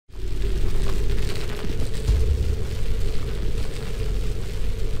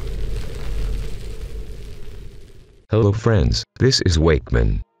Hello friends, this is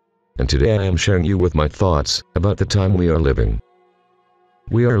Wakeman. And today I am sharing you with my thoughts about the time we are living.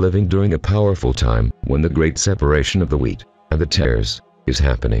 We are living during a powerful time when the great separation of the wheat and the tares is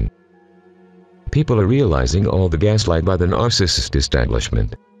happening. People are realizing all the gaslight by the narcissist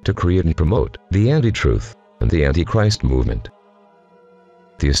establishment to create and promote the anti-truth and the anti-Christ movement.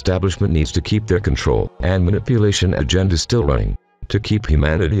 The establishment needs to keep their control and manipulation agenda still running to keep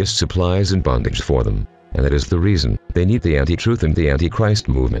humanity as supplies and bondage for them. And that is the reason they need the anti-truth and the anti-Christ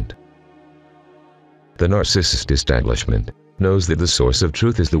movement. The narcissist establishment knows that the source of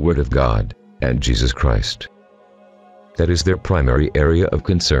truth is the Word of God and Jesus Christ. That is their primary area of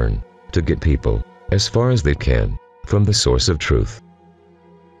concern, to get people, as far as they can, from the source of truth.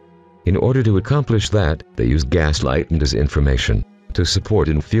 In order to accomplish that, they use gaslight and disinformation to support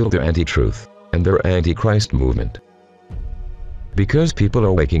and fuel their anti-truth and their anti-Christ movement. Because people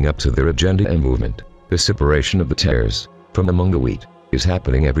are waking up to their agenda and movement, the separation of the tares from among the wheat is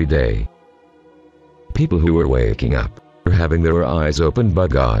happening every day. People who are waking up are having their eyes opened by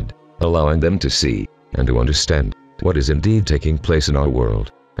God, allowing them to see and to understand what is indeed taking place in our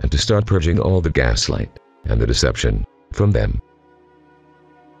world, and to start purging all the gaslight and the deception from them.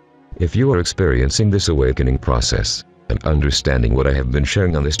 If you are experiencing this awakening process and understanding what I have been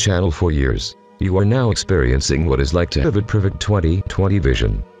sharing on this channel for years, you are now experiencing what is like to have a perfect 20/20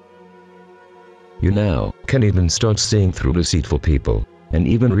 vision. You now can even start seeing through deceitful people, and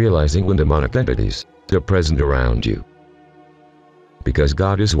even realizing when demonic entities are present around you. Because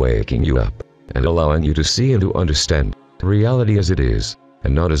God is waking you up, and allowing you to see and to understand reality as it is,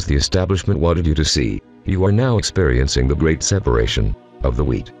 and not as the establishment wanted you to see, you are now experiencing the great separation of the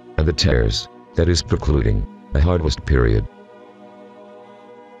wheat and the tares that is precluding a harvest period.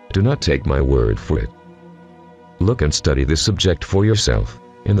 Do not take my word for it. Look and study this subject for yourself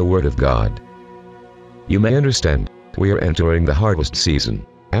in the Word of God. You may understand, we are entering the harvest season,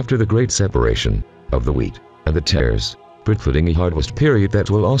 after the great separation of the wheat and the tares, precluding a harvest period that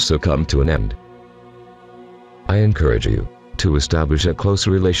will also come to an end. I encourage you to establish a close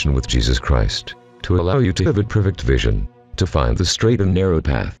relation with Jesus Christ, to allow you to have a perfect vision, to find the straight and narrow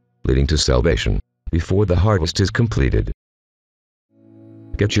path leading to salvation before the harvest is completed.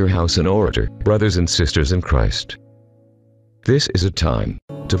 Get your house in order, brothers and sisters in Christ. This is a time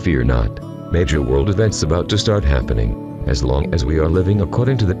to fear not. Major world events about to start happening, as long as we are living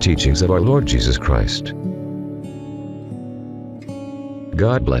according to the teachings of our Lord Jesus Christ.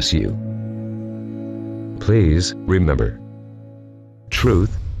 God bless you. Please remember,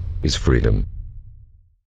 truth is freedom.